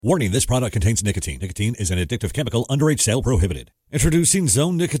Warning, this product contains nicotine. Nicotine is an addictive chemical, underage sale prohibited. Introducing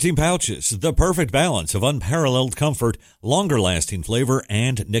Zone Nicotine Pouches, the perfect balance of unparalleled comfort, longer-lasting flavor,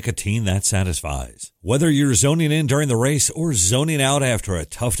 and nicotine that satisfies. Whether you're zoning in during the race or zoning out after a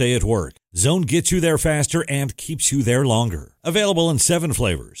tough day at work, Zone gets you there faster and keeps you there longer. Available in 7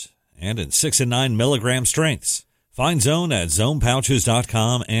 flavors and in 6 and 9 milligram strengths. Find Zone at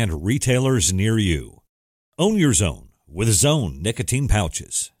zonepouches.com and retailers near you. Own your Zone with Zone Nicotine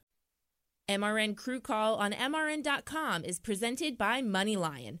Pouches. MRN Crew Call on MRN.com is presented by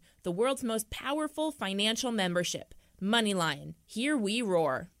MoneyLion, the world's most powerful financial membership. MoneyLion, here we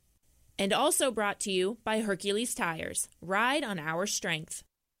roar. And also brought to you by Hercules Tires. Ride on our strength.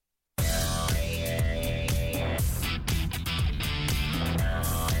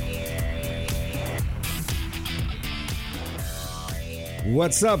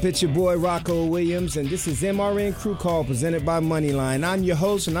 What's up? It's your boy Rocco Williams, and this is MRN Crew Call presented by MoneyLion. I'm your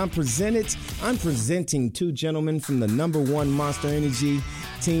host, and I'm presenting two gentlemen from the #1 Monster Energy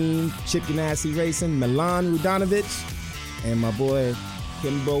team, Chip Ganassi Racing, Milan Rudanovic, and my boy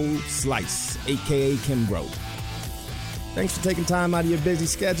Kimbo Slice, a.k.a. Kimbro. Thanks for taking time out of your busy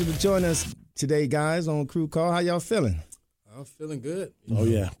schedule to join us today, guys, on Crew Call. How y'all feeling? I'm feeling good. Oh,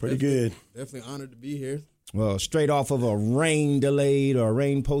 yeah, pretty good. Definitely honored to be here. Well, straight off of a rain-delayed or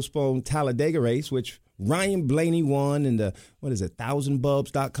rain-postponed Talladega race, which Ryan Blaney won in the,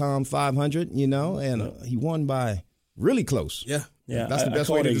 1000bubs.com 500, and he won by really close. Yeah. That's the best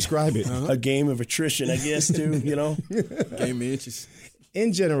way to describe it. A game of attrition, I guess, too, Game of inches.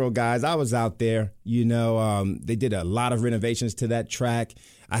 In general, guys, I was out there, they did a lot of renovations to that track.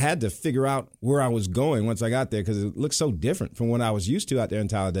 I had to figure out where I was going once I got there because it looked so different from what I was used to out there in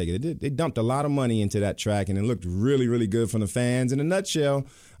Talladega. They dumped a lot of money into that track, and it looked really, really good from the fans. In a nutshell,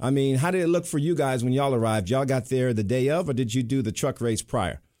 how did it look for you guys when y'all arrived? Y'all got there the day of, or did you do the truck race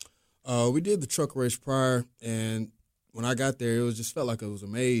prior? We did the truck race prior, and when I got there, it just felt like it was a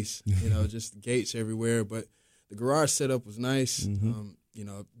maze, just gates everywhere. But the garage setup was nice. Mm-hmm.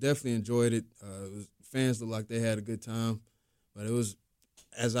 Definitely enjoyed it. Fans looked like they had a good time, but it was,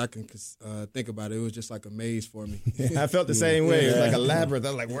 as I can think about it, it was just like a maze for me. I felt the same way. It was like a labyrinth. I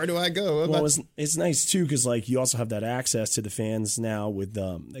was like, where do I go? Well, it's nice, too, because you also have that access to the fans now with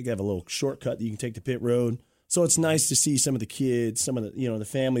they have a little shortcut that you can take to pit road. So it's nice to see some of the kids, some of the, the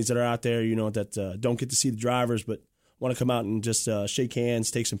families that are out there, that don't get to see the drivers but want to come out and just shake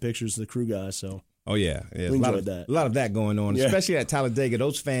hands, take some pictures of the crew guys. So. Oh, yeah. We enjoyed that. A lot of that going on, especially at Talladega.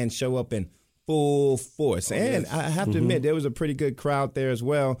 Those fans show up in full force. And I have to admit, there was a pretty good crowd there as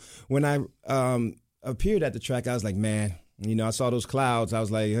well. When I appeared at the track, I was like, man, I saw those clouds. I was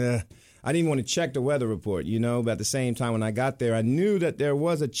like, I didn't want to check the weather report, but at the same time, when I got there, I knew that there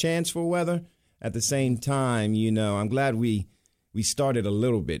was a chance for weather. At the same time, I'm glad we started a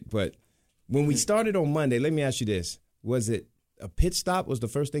little bit. But when we started on Monday, let me ask you this. Was it a pit stop was the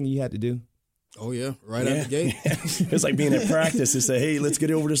first thing you had to do? Oh, yeah, out the gate. It's like being at practice and say, hey, let's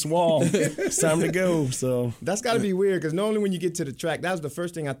get over this wall. It's time to go. So that's got to be weird because normally when you get to the track, that was the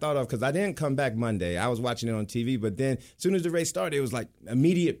first thing I thought of because I didn't come back Monday. I was watching it on TV, but then as soon as the race started, it was like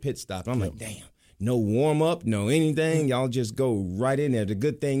immediate pit stop. I'm like, damn, no warm-up, no anything. Y'all just go right in there. The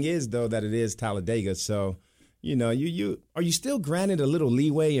good thing is, though, that it is Talladega. So, you are you still granted a little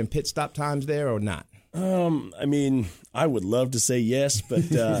leeway in pit stop times there or not? I would love to say yes, but,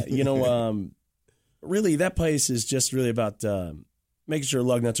 really, that place is just really about making sure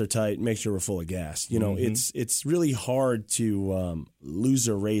lug nuts are tight, make sure we're full of gas. It's really hard to lose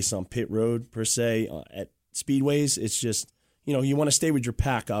a race on pit road, per se, at speedways. It's just, you want to stay with your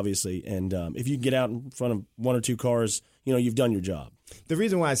pack, obviously. And if you get out in front of one or two cars, you've done your job. The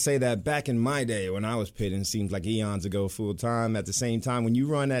reason why I say that, back in my day when I was pitting, seems like eons ago full time. At the same time, when you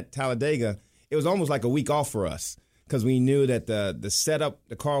run at Talladega, it was almost like a week off for us. Because we knew that the setup,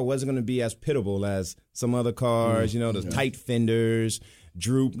 the car wasn't going to be as pitable as some other cars, the tight fenders,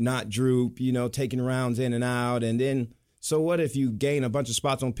 droop, not droop, taking rounds in and out. And then, so what if you gain a bunch of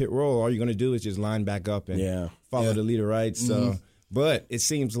spots on pit roll? All you're going to do is just line back up and follow the leader, right? So, but it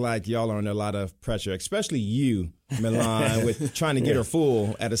seems like y'all are under a lot of pressure, especially you, Milan, with trying to get her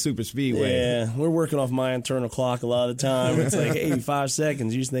full at a super speedway. Yeah, we're working off my internal clock a lot of the time. It's like, hey, 5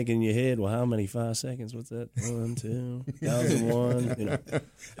 seconds. You're just thinking in your head, well, how many 5 seconds? What's that? 1, 2, 1001.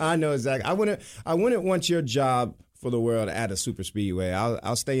 I know exactly. I wouldn't want your job for the world at a super speedway.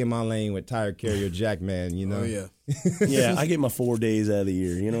 I'll stay in my lane with tire carrier Jackman, Oh, yeah. Yeah, I get my 4 days out of the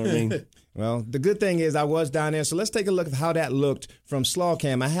year. You know what I mean? Well, the good thing is I was down there, so let's take a look at how that looked from Slaw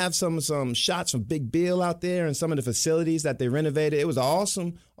Cam. I have some shots from Big Bill out there and some of the facilities that they renovated. It was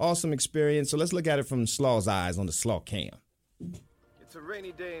an awesome experience. So let's look at it from Slaw's eyes on the Slaw Cam. It's It's a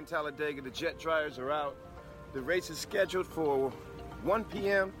rainy day in Talladega. The jet dryers are out. The race is scheduled for 1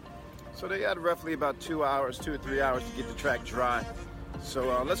 p.m., so they got roughly about 2 or 3 hours to get the track dry.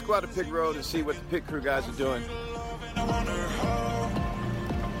 So let's go out to pit road and see what the pit crew guys are doing. He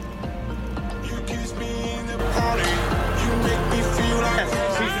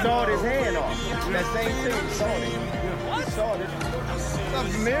sawed his hand off. That same thing, he sawed it. He sawed it. What's up,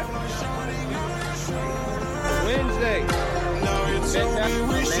 Jameer? Wednesday.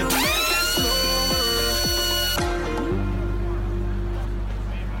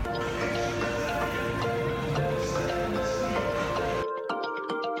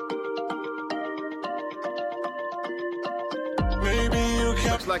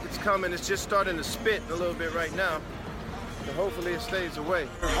 Looks like it's coming. It's just starting to spit a little bit right now. So hopefully it stays away.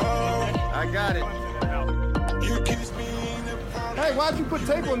 I got it. Hey, why'd you put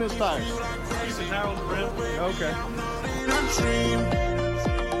tape on this tire? Okay.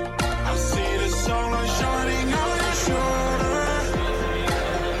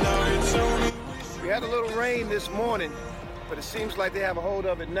 We had a little rain this morning, but it seems like they have a hold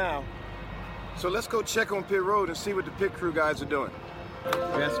of it now. So let's go check on pit road and see what the pit crew guys are doing.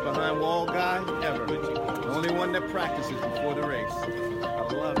 Best behind wall guy ever. The only one that practices before the race. I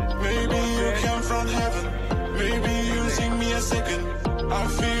love it. Maybe you came from heaven. Maybe you sing me a second. I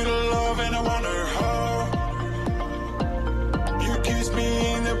feel the love and I wonder how. You kiss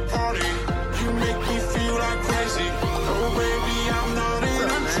me in the party. You make me feel like crazy. Oh baby, I'm not in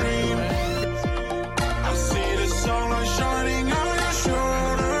a dream. I see the sunlight shining on your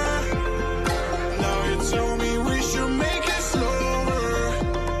shoulder. Now you tell me we should make it slower.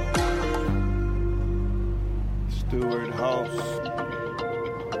 Stewart House.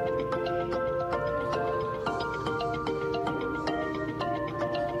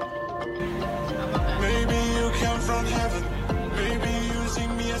 Maybe you came from heaven. Maybe you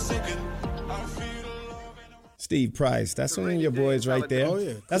sing me a second. I feel love and Steve Price. That's one of your boys right there. Oh,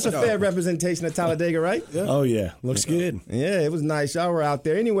 yeah. That's a fair representation of Talladega, right? Yeah. Oh, yeah. Looks good. Yeah, it was nice. Y'all were out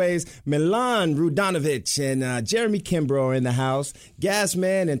there. Anyways, Milan Rudanovich and Jeremy Kimbrough are in the house. Gas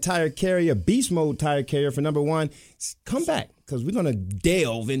man and tire carrier, beast mode tire carrier for number one. Come back, because we're going to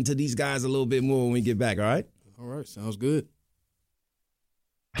delve into these guys a little bit more when we get back, all right? All right, sounds good.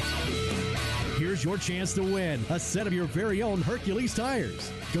 Here's your chance to win a set of your very own Hercules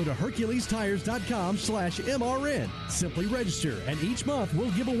tires. Go to HerculesTires.com/MRN. Simply register, and each month we'll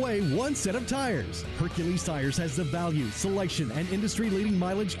give away one set of tires. Hercules Tires has the value, selection, and industry-leading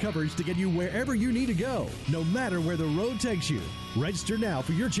mileage coverage to get you wherever you need to go, no matter where the road takes you. Register now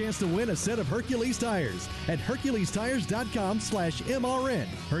for your chance to win a set of Hercules tires at HerculesTires.com/MRN.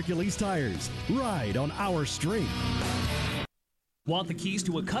 Hercules Tires. Ride on our street. Want the keys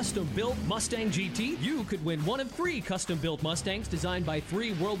to a custom-built Mustang GT? You could win one of 3 custom-built Mustangs designed by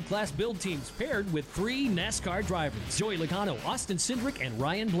 3 world-class build teams paired with 3 NASCAR drivers. Joey Logano, Austin Cindric, and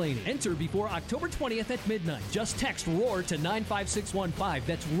Ryan Blaney. Enter before October 20th at midnight. Just text ROAR to 95615.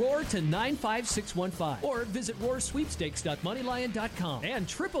 That's ROAR to 95615. Or visit roarsweepstakes.moneylion.com and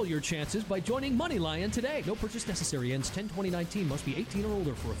triple your chances by joining Moneylion today. No purchase necessary. Ends 10/20/19. Must be 18 or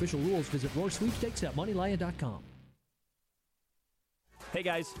older. For official rules, visit roarsweepstakes.moneylion.com. Hey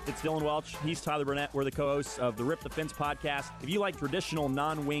guys, it's Dylan Welch. He's Tyler Burnett. We're the co-hosts of the Rip the Fence podcast. If you like traditional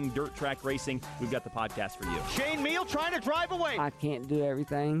non-wing dirt track racing, we've got the podcast for you. Shane Meal trying to drive away. I can't do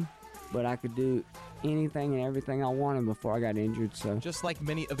everything, but I could do anything and everything I wanted before I got injured. So, just like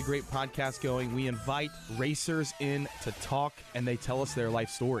many of the great podcasts going, we invite racers in to talk, and they tell us their life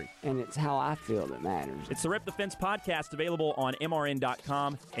story. And it's how I feel that matters. It's the Rip the Fence podcast, available on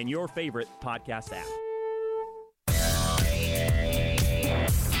MRN.com and your favorite podcast app.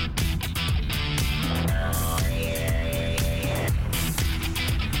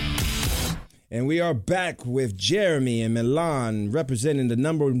 And we are back with Jeremy and Milan representing the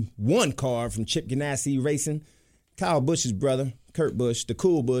number 1 car from Chip Ganassi Racing. Kyle Busch's brother, Kurt Busch, the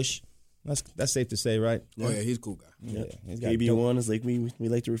cool Busch. That's safe to say, right? Oh, yeah, he's a cool guy. Yeah, KB1 is like we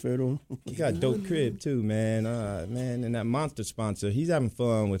like to refer to him. He got a dope crib, too, man. And that Monster sponsor, he's having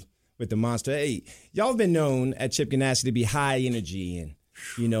fun with the Monster. Hey, y'all have been known at Chip Ganassi to be high energy and,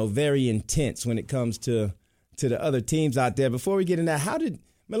 very intense when it comes to the other teams out there. Before we get in that,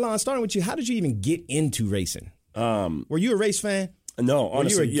 Milan, starting with you, how did you even get into racing? Were you a race fan? No,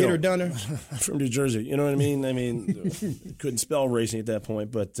 honestly. Were you a getter-dunner? I'm from New Jersey, you know what I mean? Couldn't spell racing at that point,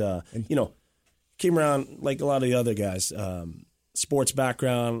 but, came around like a lot of the other guys. Sports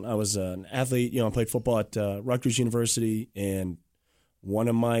background, I was an athlete, I played football at Rutgers University, and one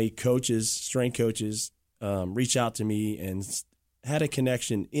of my coaches, strength coaches, reached out to me and had a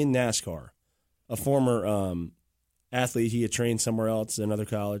connection in NASCAR, a former athlete. He had trained somewhere else, another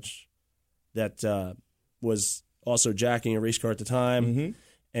college, that was also jacking a race car at the time,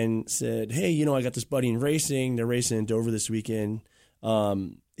 and said, hey, you know, I got this buddy in racing. They're racing in Dover this weekend.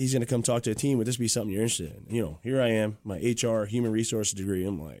 He's going to come talk to a team. Would this be something you're interested in? You know, here I am, my HR, human resources degree.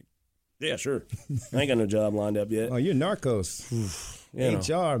 I'm like, yeah, sure. I ain't got no job lined up yet. Oh, you're narcos.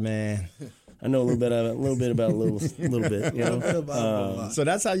 HR, man. I know a little bit about a little bit, you know. So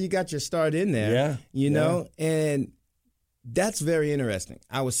that's how you got your start in there. Yeah. You know, and that's very interesting.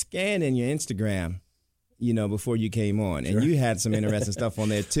 I was scanning your Instagram, you know, before you came on, and you had some interesting stuff on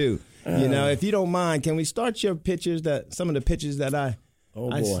there too. You know, if you don't mind, can we start your pictures? Some of the pictures that I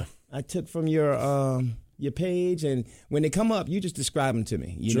took from your page, and when they come up, you just describe them to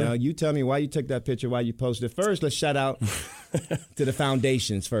me. You know, you tell me why you took that picture, why you posted it. First, let's shout out to the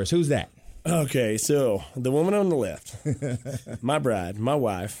foundations first. Who's that? Okay, so the woman on the left, my bride, my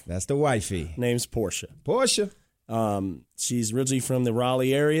wife. That's the wifey. Name's Portia. Portia. She's originally from the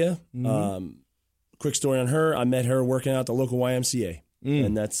Raleigh area. Quick story on her. I met her working out at the local YMCA.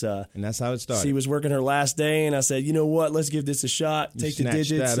 And that's how it started. She was working her last day, and I said, you know what? Let's give this a shot. Take the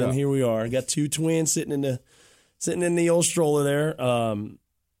digits, and here we are. Got two twins sitting in the old stroller there.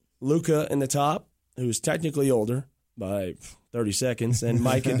 Luca in the top, who's technically older by 30 seconds, and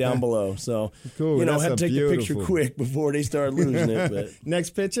Micah down below. So, cool. You know, had to take the picture quick before they start losing it. But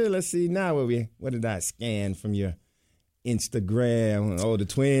next picture, let's see now what did I scan from your Instagram? Oh, the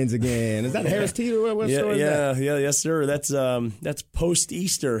twins again. Is that Harris Teeter? What story is that? Yeah, yes, sir. That's post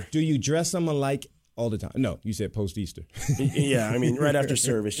Easter. Do you dress them alike all the time? No, you said post Easter. Yeah, I mean right after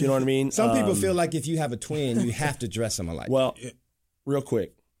service. You know what I mean? Some people feel like if you have a twin, you have to dress them alike. Well, real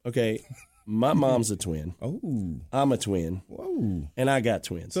quick, okay. My mom's a twin. Oh, I'm a twin. Whoa, and I got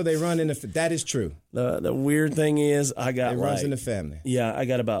twins. So they run in that is true. The weird thing is it runs in the family. Yeah, I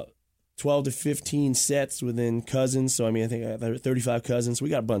got about 12 to 15 sets within cousins. So, I mean, I think I have 35 cousins. We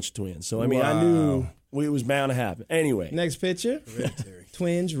got a bunch of twins. So, I mean, I knew it was bound to happen. Anyway. Next picture.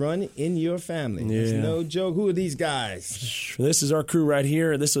 Twins run in your family. Yeah. It's no joke. Who are these guys? This is our crew right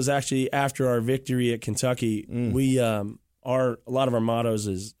here. This was actually after our victory at Kentucky. We, one of our mottos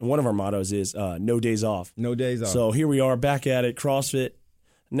is no days off. No days off. So here we are back at it, CrossFit.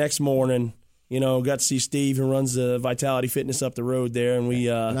 Next morning, you know, got to see Steve, who runs the Vitality Fitness up the road there, and we.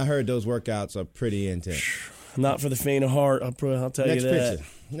 And I heard those workouts are pretty intense. Not for the faint of heart. I'll tell you that.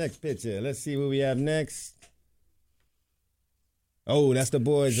 Next picture. Let's see what we have next. Oh, that's the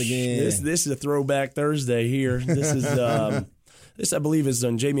boys again. This is a throwback Thursday here. This is this I believe is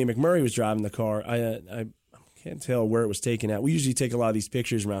when Jamie McMurray was driving the car. I can't tell where it was taken at. We usually take a lot of these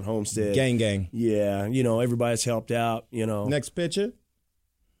pictures around Homestead. Gang. Yeah, you know, everybody's helped out, you know. Next picture.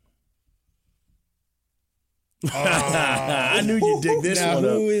 I knew you'd dig this one up.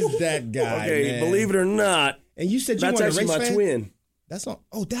 Who is that guy? Okay, man? Believe it or not. And you said that's actually my twin. That's not.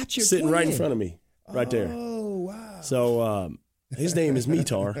 Oh, that's your sitting twin. right in front of me, right there. Oh, wow. So his name is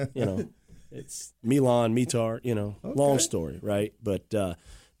Mitar. You know, it's Milan Mitar. You know, long story, right? But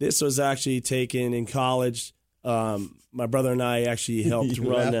this was actually taken in college. My brother and I actually helped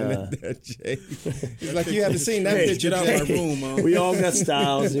run. He's like, you haven't seen that picture. Get out of my room, man. We all got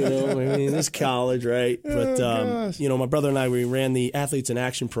styles, you know. I mean, this college, right? But you know, my brother and I, we ran the Athletes in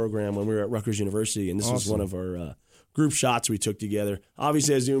Action program when we were at Rutgers University, and this was one of our group shots we took together.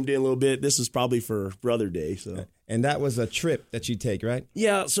 Obviously, I zoomed in a little bit. This was probably for Brother Day, so. And that was a trip that you take, right?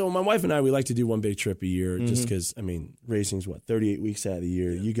 Yeah. So my wife and I, we like to do one big trip a year, just because. I mean, racing's 38 weeks out of the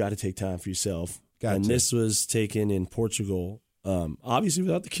year. You got to take time for yourself. And this was taken in Portugal, obviously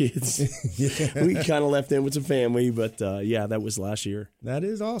without the kids. We kind of left them with some family, but yeah, that was last year. That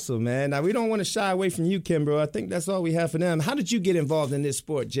is awesome, man. Now, we don't want to shy away from you, Kimbrough. I think that's all we have for them. How did you get involved in this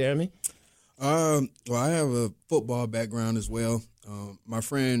sport, Jeremy? Well, I have a football background as well. My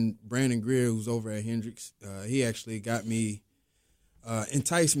friend Brandon Greer, who's over at Hendricks, he actually got me,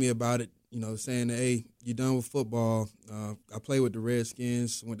 enticed me about it. You know, saying, hey, you done with football? I played with the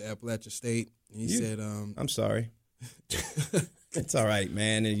Redskins, went to Appalachia State. And he said, I'm sorry. It's all right,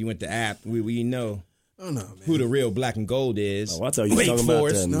 man. And you went to App. We know who the real black and gold is. Oh, I thought you were talking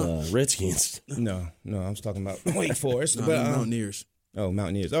about them Redskins. No, I was talking about Wake Forest. But Mountaineers. Oh,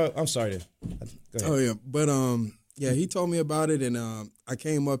 Mountaineers. Oh, I'm sorry. Go ahead. Oh, yeah. But, yeah, he told me about it, and I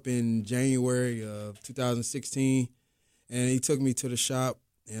came up in January of 2016, and he took me to the shop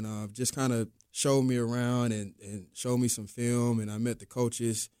and just kind of showed me around and showed me some film, and I met the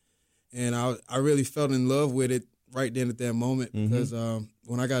coaches. And I really fell in love with it right then at that moment because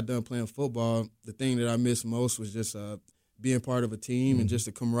when I got done playing football, the thing that I missed most was just being part of a team and just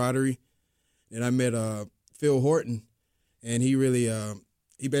the camaraderie. And I met Phil Horton, and he really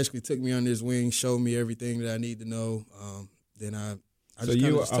he basically took me under his wing, showed me everything that I need to know. Then I So just you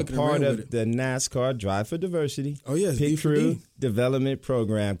kinda are just a took it and part ran of with it. the NASCAR Drive for Diversity. Oh, yes, Pit Crew D4D. Development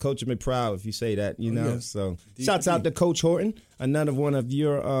Program. Coach me proud if you say that, you know. yeah. So D4D. shouts out to Coach Horton, another one of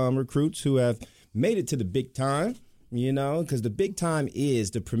your recruits who have made it to the big time, you know, because the big time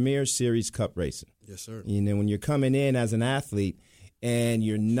is the Premier Series Cup racing. Yes, sir. You know, when you're coming in as an athlete and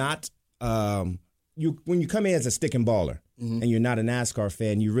you're not when you come in as a stick and baller and you're not a NASCAR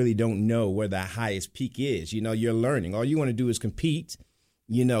fan, you really don't know where the highest peak is. You know, you're learning. All you want to do is compete,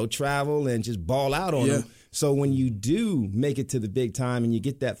 you know, travel and just ball out on them. So when you do make it to the big time and you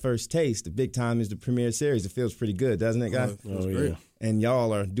get that first taste, the big time is the Premier Series. It feels pretty good, doesn't it, guys? Oh, yeah. And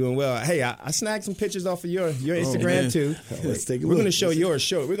y'all are doing well. Hey, I snagged some pictures off of your Instagram man. too. Let's take a We're look. gonna show yours.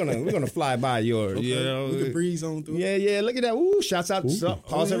 We're gonna fly by yours. Okay. You know, We can breeze on through. yeah. Look at that. Ooh, shouts out.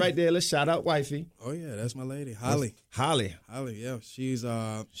 Pause it right there. Let's shout out wifey. Oh, yeah, that's my lady, Holly. Holly. Holly, yeah. She's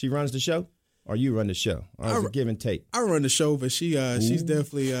She runs the show, or you run the show? Or is it give and take? I run the show, but she's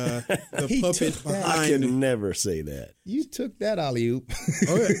definitely the He puppet took that. I behind. can never say that. You took that alley oop.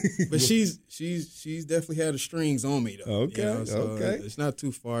 Oh, yeah. But she's definitely had the strings on me though. Okay, okay. It's not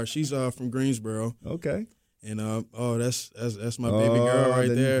too far. She's from Greensboro, Okay. and that's my baby girl right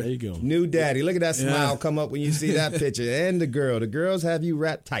there. There you go. New daddy. Look at that Yeah. smile come up when you see that picture. And the girl. The girls have you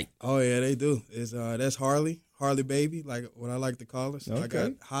wrapped tight. Oh yeah, they do. It's that's Harley baby, like what I like to call her. So I got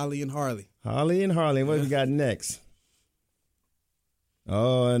Okay. Holly and Harley. Holly and Harley. What we got next?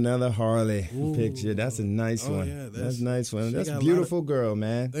 Oh, another Harley picture. That's a nice Oh, one. yeah, that's a nice one. she That's got a a lot beautiful girl,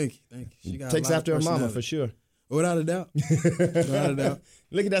 man. Thank you. She got Takes a lot after her of mama personality. for sure. Without a doubt. Without a doubt.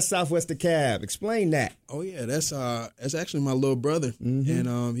 Look at that Southwestern cab. Explain that. Oh yeah, that's actually my little brother,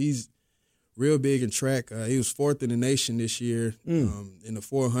 and he's real big in track. He was 4th in the nation this year in the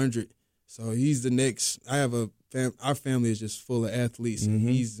 400. So he's the next. I have our family is just full of athletes, and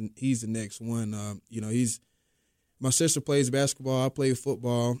he's the next one. My sister plays basketball. I play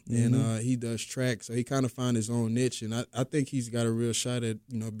football, and he does track. So he kind of found his own niche, and I think he's got a real shot at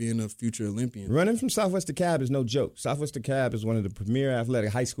being a future Olympian. Running from Southwest DeKalb is no joke. Southwest DeKalb is one of the premier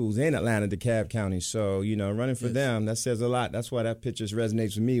athletic high schools in Atlanta, DeKalb County. So, running for them, that says a lot. That's why that picture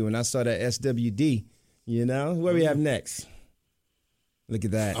resonates with me when I saw that SWD. What we have next? Look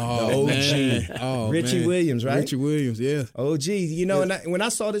at that. Oh, the OG. man. Oh, Richie man. Williams, right? Richie Williams, yeah. OG. And when I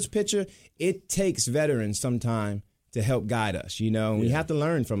saw this picture, it takes veterans sometime to help guide us, and we have to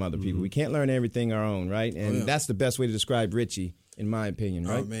learn from other people. We can't learn everything our own, right? And that's the best way to describe Richie, in my opinion,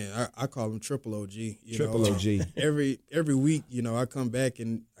 right? Oh, man, I call him Triple OG. Triple OG. Every week, I come back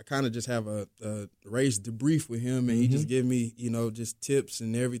and I kind of just have a race debrief with him, and he just give me, just tips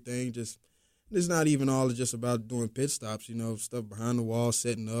and everything. It's not even all just about doing pit stops, stuff behind the wall,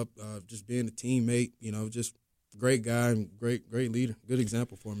 setting up, just being a teammate, just great guy and great leader. Good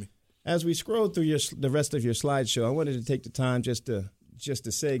example for me. As we scroll through the rest of your slideshow, I wanted to take the time just to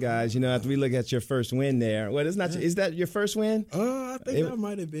say, guys, after we look at your first win there. Well, it's not. Is that your first win? I think that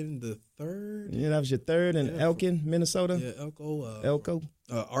might have been the third. Yeah, that was your third in Elkin, Minnesota. Yeah, Elko. Elko.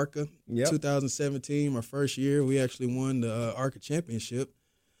 ARCA. Yep. 2017, my first year, we actually won the ARCA championship,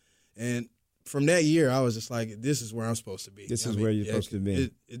 and from that year, I was just like, this is where I'm supposed to be. This is where you're supposed to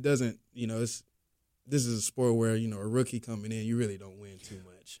be. It doesn't, this is a sport where, a rookie coming in, you really don't win too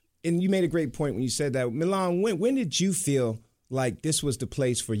much. And you made a great point when you said that. Milan, when did you feel like this was the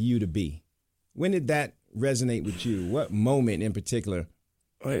place for you to be? When did that resonate with you? What moment in particular?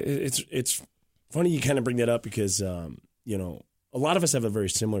 It's funny you kind of bring that up because, a lot of us have a very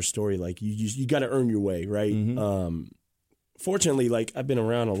similar story. Like you got to earn your way, right? Fortunately, like I've been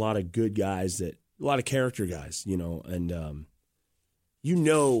around a lot of good guys, a lot of character guys, and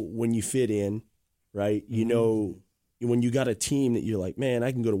when you fit in, right? When you got a team that you're like, man,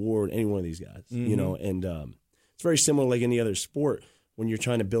 I can go to war with any one of these guys, and it's very similar like any other sport. When you're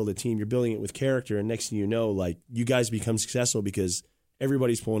trying to build a team, you're building it with character, and next thing you know, like you guys become successful because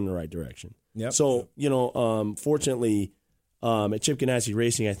everybody's pulling in the right direction. Yep. So, fortunately, at Chip Ganassi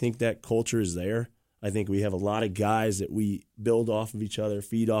Racing, I think that culture is there. I think we have a lot of guys that we build off of each other,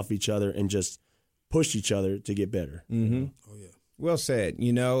 feed off each other, and just push each other to get better. Mm-hmm. Oh, yeah. Well said.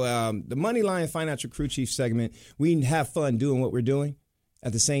 The Moneyline Financial Crew Chief segment, we have fun doing what we're doing.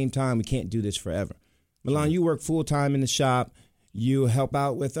 At the same time, we can't do this forever. Milan, you work full-time in the shop. You help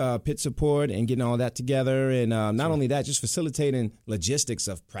out with pit support and getting all that together. And not only that, just facilitating logistics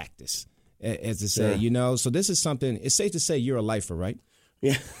of practice, as to say, So this is something, it's safe to say you're a lifer, right?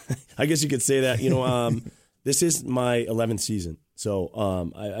 Yeah, I guess you could say that. This is my 11th season.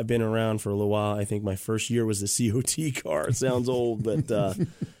 So I've been around for a little while. I think my first year was the COT car. It sounds old, but the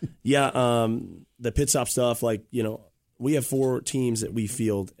pit stop stuff, like, we have 4 teams that we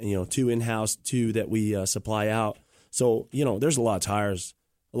field, 2 in-house, 2 that we supply out. So, there's a lot of tires,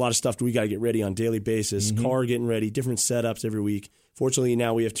 a lot of stuff we got to get ready on a daily basis, car getting ready, different setups every week. Fortunately,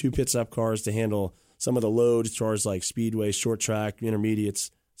 now we have 2 pit stop cars to handle some of the load as far as like speedway, short track,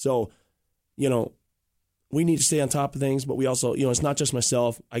 intermediates. So, we need to stay on top of things, but we also, it's not just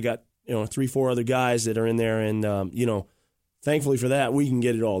myself. I got, 3-4 other guys that are in there, and, thankfully for that, we can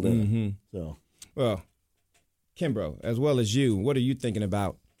get it all done. So, well, Kimbro, as well as you, what are you thinking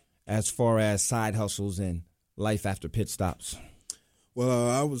about as far as side hustles and life after pit stops? Well,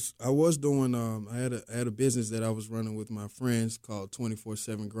 I was doing. I had a business that I was running with my friends called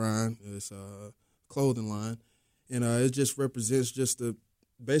 24/7 Grind. It's a clothing line, and it just represents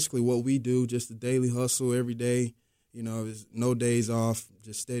basically what we do, just a daily hustle every day. There's no days off,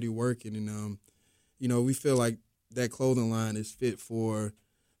 just steady working, and we feel like that clothing line is fit for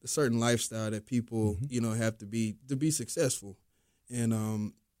a certain lifestyle that people have to be successful,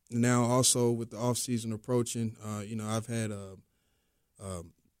 and now also with the off season approaching, I've had a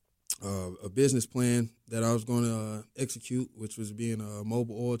business plan that I was going to execute, which was being a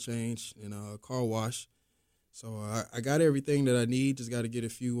mobile oil change and a car wash. So I got everything that I need. Just got to get a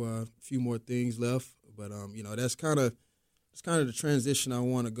few more things left. But that's kind of the transition I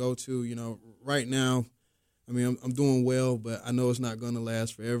want to go to. Right now, I mean, I'm doing well, but I know it's not going to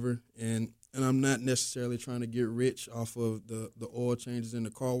last forever. And I'm not necessarily trying to get rich off of the oil changes and the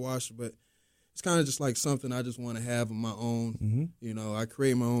car wash, but it's kind of just like something I just want to have on my own. I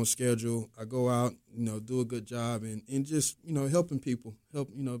create my own schedule. I go out, do a good job and just, helping people,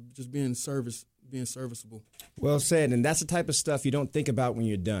 just being serviceable. Well said. And that's the type of stuff you don't think about when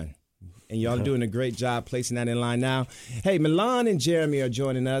you're done. And y'all are doing a great job placing that in line now. Hey, Milan and Jeremy are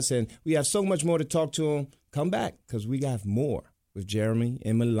joining us, and we have so much more to talk to them. Come back, because we got more with Jeremy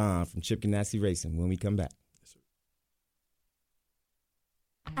and Milan from Chip Ganassi Racing when we come back.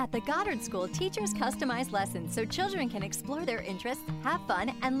 At the Goddard School, teachers customize lessons so children can explore their interests, have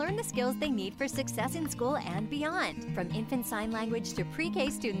fun, and learn the skills they need for success in school and beyond. From infant sign language to pre-K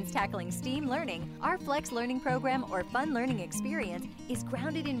students tackling STEAM learning, our Flex Learning Program or Fun Learning Experience is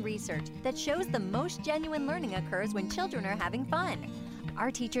grounded in research that shows the most genuine learning occurs when children are having fun.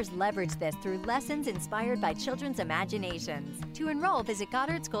 Our teachers leverage this through lessons inspired by children's imaginations. To enroll, visit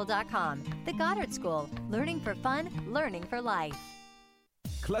GoddardSchool.com. The Goddard School, learning for fun, learning for life.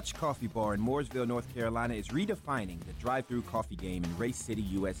 Clutch Coffee Bar in Mooresville, North Carolina is redefining the drive-thru coffee game in Race City,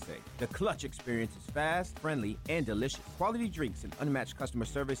 USA. The Clutch experience is fast, friendly, and delicious. Quality drinks and unmatched customer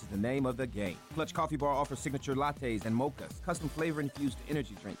service is the name of the game. Clutch Coffee Bar offers signature lattes and mochas, custom flavor-infused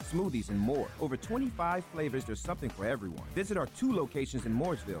energy drinks, smoothies, and more. Over 25 flavors, there's something for everyone. Visit our 2 locations in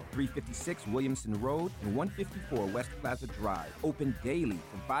Mooresville, 356 Williamson Road and 154 West Plaza Drive. Open daily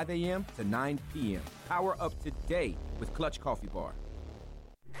from 5 a.m. to 9 p.m. Power up today with Clutch Coffee Bar.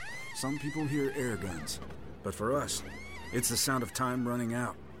 Some people hear air guns, but for us, it's the sound of time running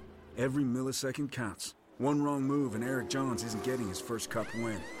out. Every millisecond counts. One wrong move and Eric Jones isn't getting his first Cup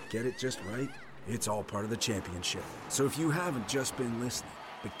win. Get it just right? It's all part of the championship. So if you haven't just been listening,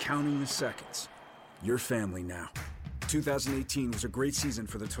 but counting the seconds, you're family now. 2018 was a great season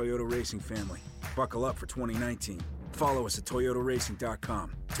for the Toyota Racing family. Buckle up for 2019. Follow us at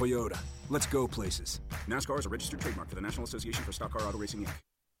toyotaracing.com. Toyota, let's go places. NASCAR is a registered trademark for the National Association for Stock Car Auto Racing, Inc.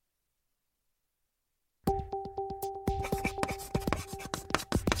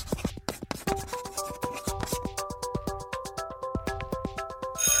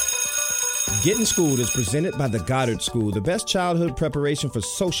 Getting Schooled is presented by the Goddard School, the best childhood preparation for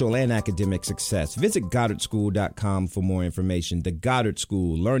social and academic success. Visit GoddardSchool.com for more information. The Goddard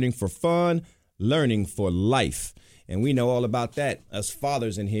School, learning for fun, learning for life. And we know all about that, us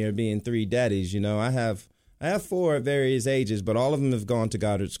fathers in here being 3 daddies. I have 4 at various ages, but all of them have gone to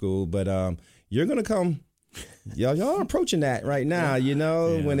Goddard School. But you're going to come, y'all are approaching that right now,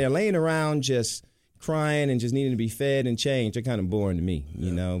 when they're laying around just crying and just needing to be fed and changed. They're kind of boring to me,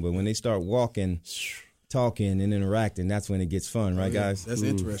 but when they start walking, talking, and interacting, that's when it gets fun, right, guys? That's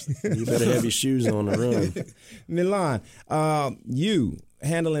interesting. You better have your shoes on the run. Milan, you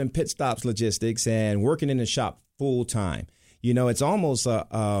handling pit stops logistics and working in the shop full time. It's almost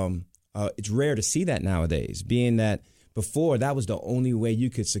it's rare to see that nowadays, being that before that was the only way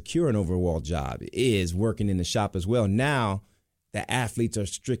you could secure an overall job is working in the shop as well. Now the athletes are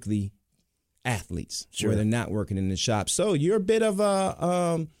strictly athletes, where they're not working in the shop. So you're a bit of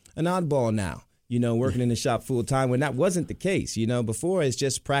an oddball now, working in the shop full time when that wasn't the case. Before it's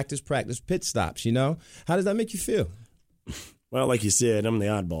just practice, pit stops. How does that make you feel? Well, like you said, I'm the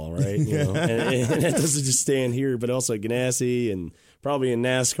oddball, right? And that doesn't just stand here, but also at Ganassi and probably in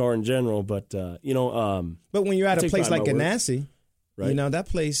NASCAR in general. But but when you're at a place like Ganassi, right? That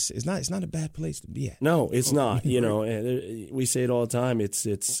place is not a bad place to be at. No, it's not. We say it all the time.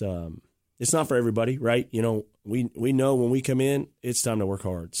 It's not for everybody, right? We know when we come in, it's time to work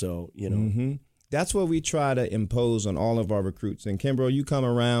hard. So That's what we try to impose on all of our recruits. And Kimbrough, you come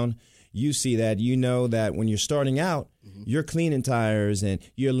around, you see that, you know that when you're starting out, you're cleaning tires and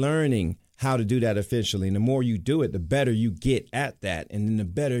you're learning how to do that efficiently. And the more you do it, the better you get at that. And then the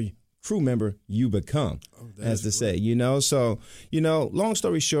better crew member you become, as to say, So, long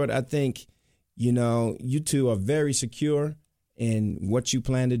story short, I think, you two are very secure in what you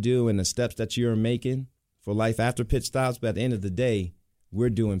plan to do and the steps that you're making for life after pit stops. But at the end of the day, we're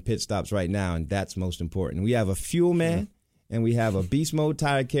doing pit stops right now, and that's most important. We have a fuel man and we have a beast mode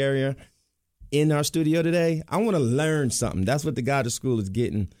tire carrier in our studio today. I want to learn something. That's what the Goddard School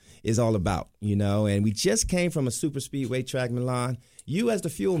is all about, and we just came from a super speedway track, Milan. You as the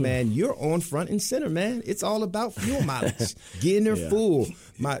fuel man, you're on front and center, man. It's all about fuel mileage, getting her full.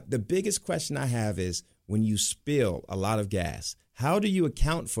 The biggest question I have is when you spill a lot of gas, how do you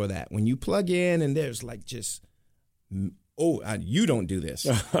account for that? When you plug in and there's you don't do this.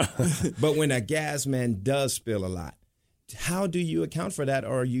 But when a gas man does spill a lot, how do you account for that?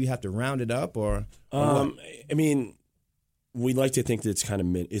 Or you have to round it up or we like to think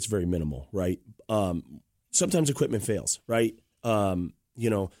that it's very minimal, right? Sometimes equipment fails, right?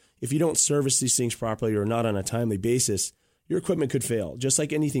 If you don't service these things properly or not on a timely basis, your equipment could fail, just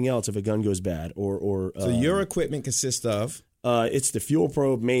like anything else if a gun goes bad. So your equipment consists of? It's the fuel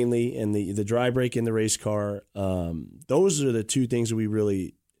probe mainly and the dry brake in the race car. Those are the two things that we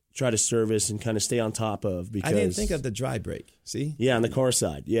really try to service and kind of stay on top of. Because I didn't think of the dry brake. See? Yeah, on the car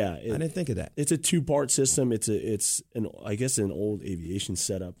side. Yeah, I didn't think of that. It's a 2-part system. It's an old aviation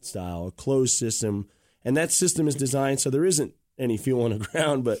setup style, a closed system, and that system is designed so there isn't any fuel on the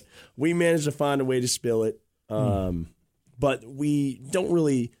ground, but we managed to find a way to spill it. But we don't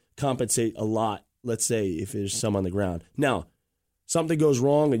really compensate a lot. Let's say if there's some on the ground. Now, something goes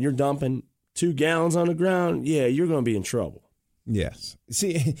wrong and you're dumping 2 gallons on the ground, you're going to be in trouble. Yes.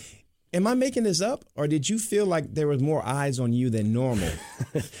 See, am I making this up, or did you feel like there was more eyes on you than normal?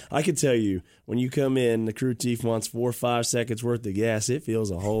 I can tell you, when you come in, the crew chief wants 4 or 5 seconds worth of gas. It feels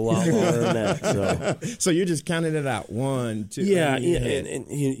a whole lot longer than that. So you're just counting it out. 1, 2. Yeah,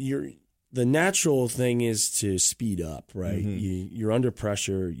 and the natural thing is to speed up, right? You're under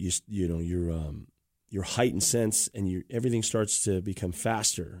pressure. Your heightened sense and everything starts to become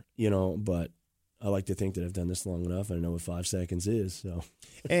faster, but I like to think that I've done this long enough and I know what 5 seconds is. So,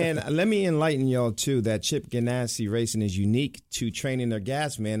 and let me enlighten y'all too that Chip Ganassi Racing is unique to training their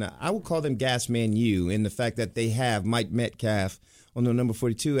gas men. I would call them gas man U in the fact that they have Mike Metcalf on the number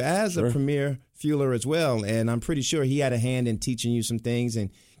 42 as a premier fueler as well. And I'm pretty sure he had a hand in teaching you some things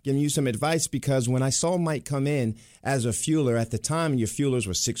and giving you some advice, because when I saw Mike come in as a fueler at the time, your fuelers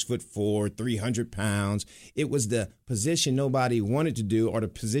were 6'4", 300 pounds. It was the position nobody wanted to do, or the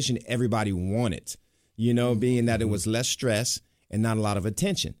position everybody wanted, being that it was less stress and not a lot of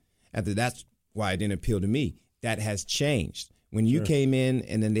attention. That's why it didn't appeal to me. That has changed. When you came in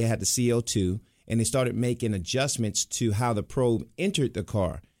and then they had the CO2 and they started making adjustments to how the probe entered the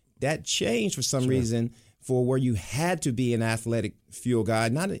car, that changed for some reason for where you had to be an athletic fuel guy.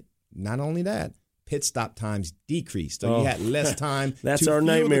 Not only that, pit stop times decreased. So you had less time. That's to our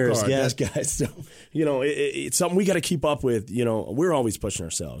fuel nightmare the as car. gas guys. So, it's something we got to keep up with. We're always pushing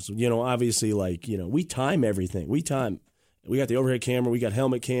ourselves. Obviously, we time everything. We got the overhead camera. We got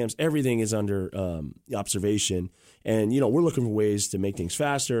helmet cams. Everything is under observation. And, we're looking for ways to make things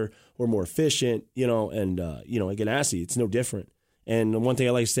faster or more efficient, and at Ganassi, it's no different. And the one thing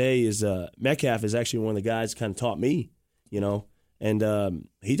I like to say is Metcalf is actually one of the guys kind of taught me, and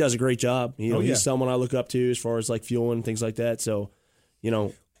he does a great job. He's someone I look up to as far as fueling and things like that. So,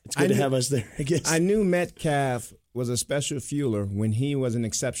 it's good to have us there, I guess. I knew Metcalf was a special fueler when he was an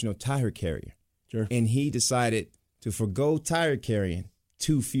exceptional tire carrier. Sure. And he decided to forgo tire carrying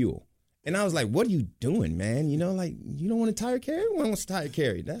to fuel. And I was like, what are you doing, man? You don't want a tire carrier? One wants a tire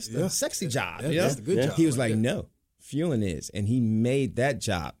carrier. That's the sexy job. That's the good job. He was like, no. Fueling is, and he made that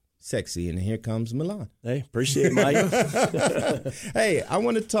job sexy. And here comes Milan. Hey, appreciate it, Mike. Hey, I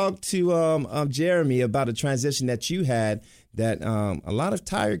want to talk to Jeremy about a transition that you had that a lot of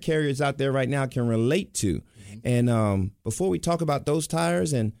tire carriers out there right now can relate to. And before we talk about those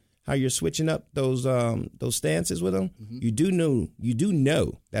tires and how you're switching up those stances with them, you do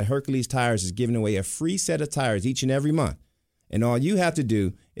know that Hercules Tires is giving away a free set of tires each and every month. And all you have to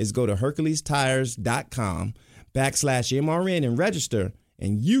do is go to HerculesTires.com. /MRN and register,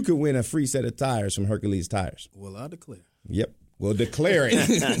 and you could win a free set of tires from Hercules Tires. Well, I declare. Yep. We'll declare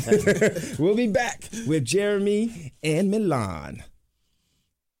it. We'll be back with Jeremy and Milan.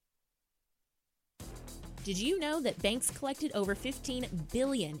 Did you know that banks collected over $15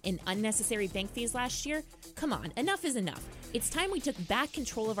 billion in unnecessary bank fees last year? Come on, enough is enough. It's time we took back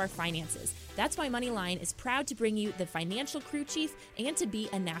control of our finances. That's why MoneyLion is proud to bring you the Financial Crew Chief and to be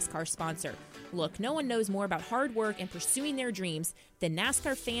a NASCAR sponsor. Look, no one knows more about hard work and pursuing their dreams than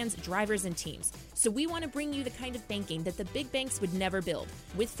NASCAR fans, drivers, and teams. So we want to bring you the kind of banking that the big banks would never build,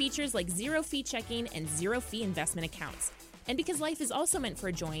 with features like zero-fee checking and zero-fee investment accounts. And because life is also meant for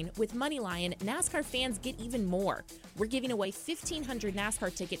a join, with MoneyLion, NASCAR fans get even more. We're giving away 1,500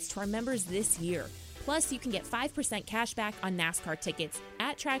 NASCAR tickets to our members this year. Plus, you can get 5% cash back on NASCAR tickets,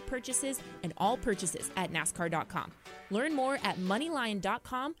 at-track purchases, and all purchases at NASCAR.com. Learn more at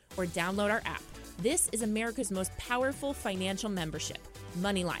MoneyLion.com or download our app. This is America's most powerful financial membership.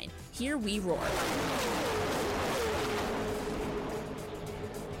 MoneyLion. Here we roar.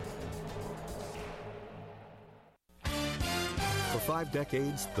 For 5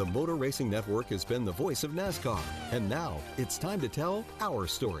 decades, the Motor Racing Network has been the voice of NASCAR. And now, it's time to tell our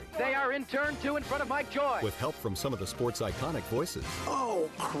story. They are in turn 2 in front of Mike Joy. With help from some of the sport's iconic voices. Oh,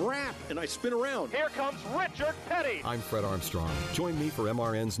 crap! And I spin around. Here comes Richard Petty. I'm Fred Armstrong. Join me for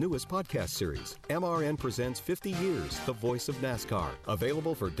MRN's newest podcast series. MRN presents 50 Years, the voice of NASCAR.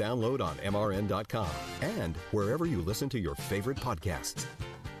 Available for download on MRN.com and wherever you listen to your favorite podcasts.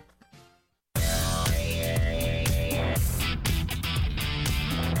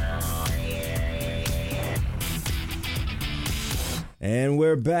 And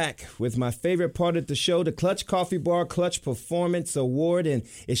we're back with my favorite part of the show, the Clutch Coffee Bar Clutch Performance Award. And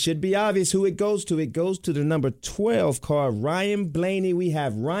it should be obvious who it goes to. It goes to the number 12 car, Ryan Blaney. We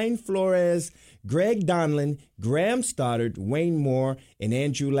have Ryan Flores, Greg Donlin, Graham Stoddard, Wayne Moore, and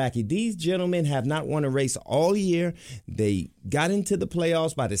Andrew Lackey. These gentlemen have not won a race all year. They got into the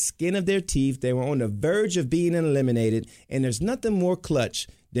playoffs by the skin of their teeth. They were on the verge of being eliminated. And there's nothing more clutch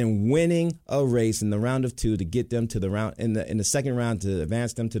than winning a race in the round of 2 to get them to the round in the second round to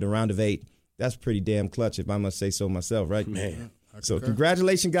advance them to the round of 8. That's pretty damn clutch, if I must say so myself, right? Man. So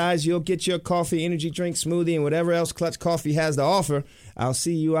congratulations, guys. You'll get your coffee, energy drink, smoothie, and whatever else Clutch Coffee has to offer. I'll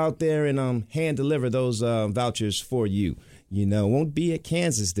see you out there and hand deliver those vouchers for you. You know, won't be at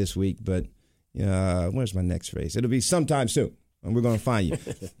Kansas this week, but where's my next race? It'll be sometime soon, and we're going to find you.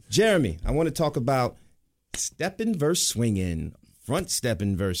 Jeremy, I want to talk about stepping versus swinging. Front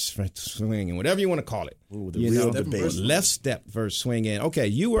stepping versus front swinging, whatever you want to call it. Ooh, the real debate. Left step versus swinging. Okay,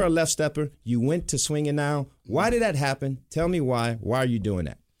 you were a left stepper. You went to swinging now. Why did that happen? Tell me why. Why are you doing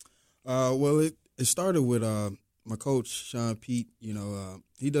that? Well, it started with my coach, Sean Pete.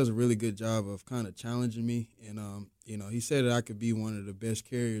 He does a really good job of kind of challenging me. And, he said that I could be one of the best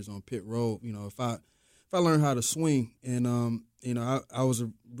carriers on pit road, if I learn how to swing. And, I was a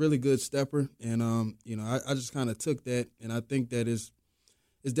really good stepper, and I just kind of took that, and I think that it's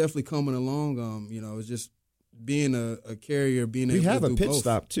definitely coming along. It's just being a carrier, being able to do both. We have a pit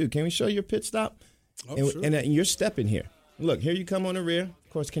stop too. Can we show your pit stop? Oh, sure. And you're stepping here. Look, here you come on the rear. Of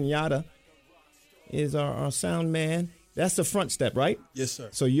course, Kenyatta is our sound man. That's the front step, right? Yes, sir.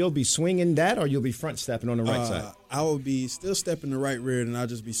 So you'll be swinging that, or you'll be front stepping on the right side? I will be still stepping the right rear, and I'll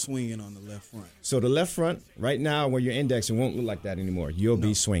just be swinging on the left front. So the left front, right now, where you're indexing, won't look like that anymore. You'll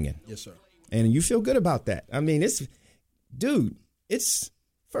be swinging. Yes, sir. And you feel good about that. I mean,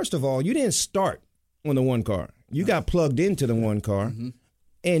 first of all, you didn't start on the one car. You got plugged into the one car,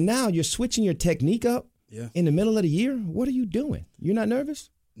 and now you're switching your technique up in the middle of the year. What are you doing? You're not nervous?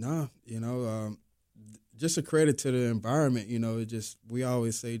 No, just a credit to the environment, we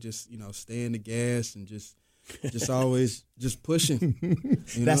always say stay in the gas and just always just pushing.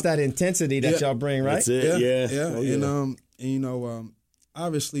 That's that intensity that y'all bring, right? That's it. Yeah. Oh, yeah. And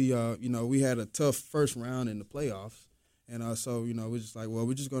obviously, we had a tough first round in the playoffs, and so we're just like, well,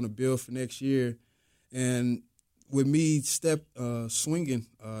 we're just going to build for next year, and with me swinging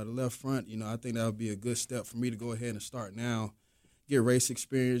the left front, I think that would be a good step for me to go ahead and start now. Get race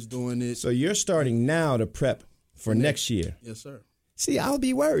experience doing it. So you're starting now to prep for next year. Yes, sir. See, I'll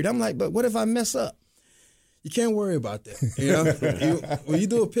be worried. I'm like, but what if I mess up? You can't worry about that. When you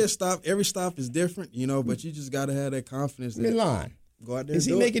do a pit stop, every stop is different, but you just got to have that confidence. Milan, go out there. Is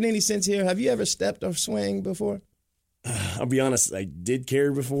he making any sense here? Have you ever stepped or swing before? I'll be honest, I did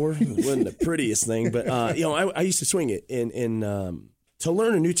carry before. It wasn't the prettiest thing, but I used to swing it, and to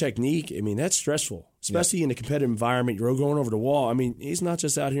learn a new technique, I mean, that's stressful. Especially in a competitive environment, you're going over the wall. I mean, he's not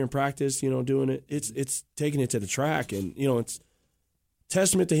just out here in practice, doing it. It's taking it to the track, and it's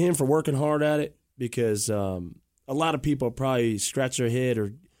testament to him for working hard at it. because a lot of people probably scratch their head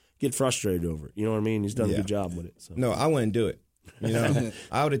or get frustrated over it. You know what I mean? He's done a good job with it. So. No, I wouldn't do it. You know,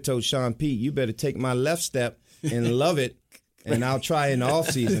 I would have told Sean Pete, you better take my left step and love it, and I'll try in the off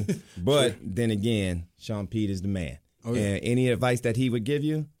season. But then again, Sean Pete is the man. Oh, yeah. And any advice that he would give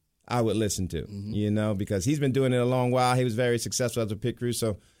you, I would listen to, you know, because he's been doing it a long while. He was very successful as a pit crew,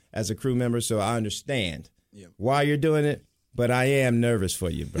 so as a crew member, so I understand why you're doing it, but I am nervous for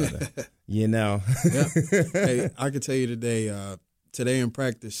you, brother. You know. Hey, I can tell you today in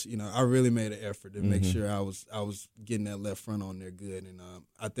practice, you know, I really made an effort to make sure I was getting that left front on there good, and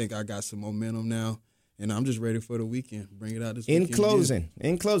I think I got some momentum now, and I'm just ready for the weekend. Bring it out this weekend.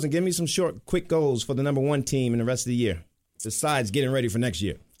 In closing, give me some short, quick goals for the number 1 team in the rest of the year, besides getting ready for next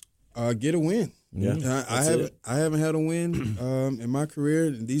year. Get a win. Yeah, I haven't had a win in my career,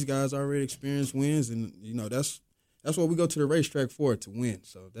 and these guys already experienced wins, and you know that's what we go to the racetrack for, to win.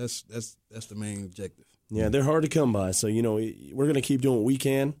 So that's the main objective. Yeah, they're hard to come by. So, you know, we're going to keep doing what we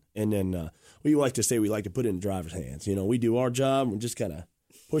can. And then we like to say we like to put it in driver's hands. You know, we do our job and just kind of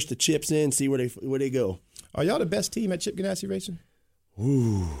push the chips in, see where they go. Are y'all the best team at Chip Ganassi Racing?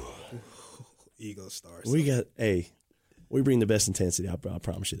 Ooh. Ego stars. We bring the best intensity. I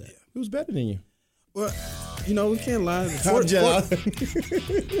promise you that. Who's better than you? Well, you know, we can't lie. Depends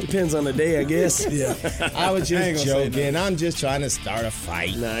on the day, I guess. Yeah. I was just joking. I'm just trying to start a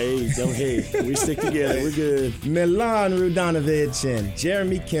fight. Nah, we stick together. We're good. Milan Rudanovich and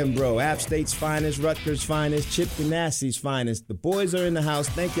Jeremy Kimbrough, App State's finest, Rutgers' finest, Chip Ganassi's finest. The boys are in the house.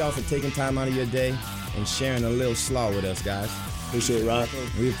 Thank y'all for taking time out of your day and sharing a little slaw with us, guys. Appreciate it, Rob.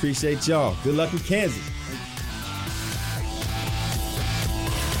 We appreciate y'all. Good luck in Kansas.